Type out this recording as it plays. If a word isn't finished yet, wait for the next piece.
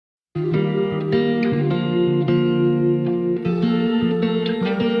Stay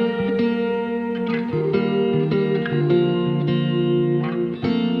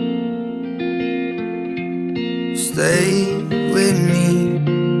with me.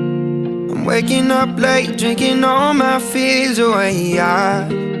 I'm waking up late, drinking all my fears away.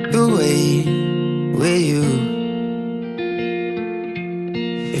 Away with you.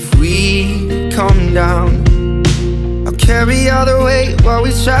 If we calm down, I'll carry all the weight while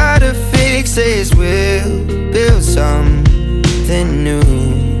we try to fix this. We'll build something new.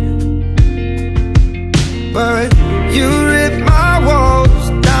 But you ripped my walls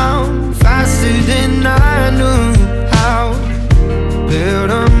down faster than I knew how. Build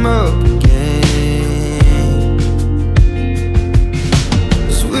them up again.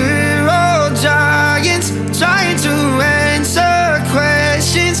 'Cause we're all giants trying to answer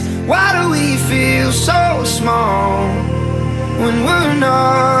questions. Why do we feel so small when we're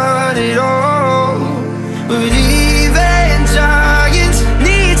not at all? But even giants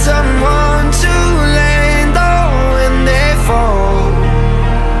need someone to land on when they fall.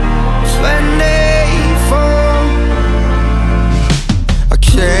 When they fall, I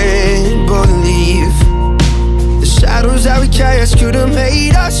can't believe the shadows that we cast could have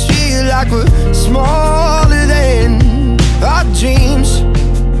made us feel like we're smaller than our dreams.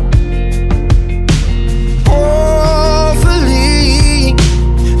 Hopefully,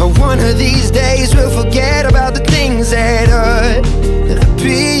 one of these days we'll forget about the things that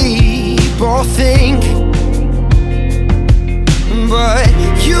people think. But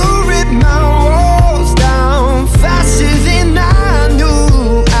you ripped my walls down faster than I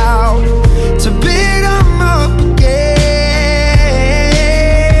knew how to build them up again.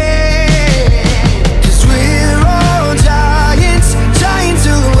 'Cause we're all giants trying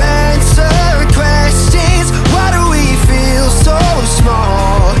to answer questions. Why do we feel so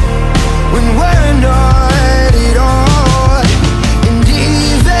small when we're not at all? And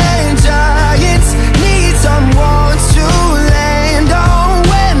even giants need someone to land on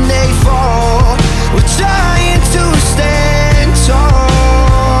when they fall. We're trying to stand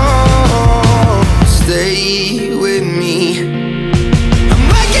tall. Stay with me. I'm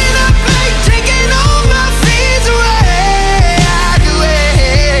waking up late, taking all my fears away.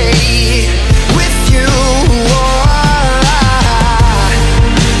 With you.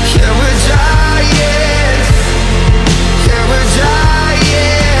 Yeah, we're giants. Yeah, we're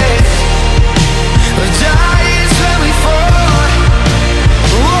giants. We're giants when we fall.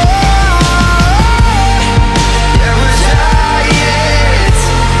 Yeah, we're giants.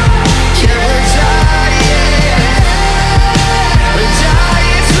 Yeah, we're giants. We're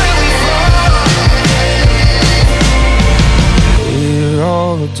giants when we fall. We're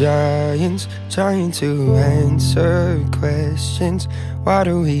all giants trying to answer questions. Why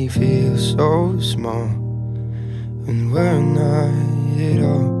do we feel so small when we're not at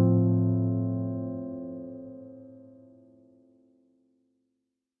all?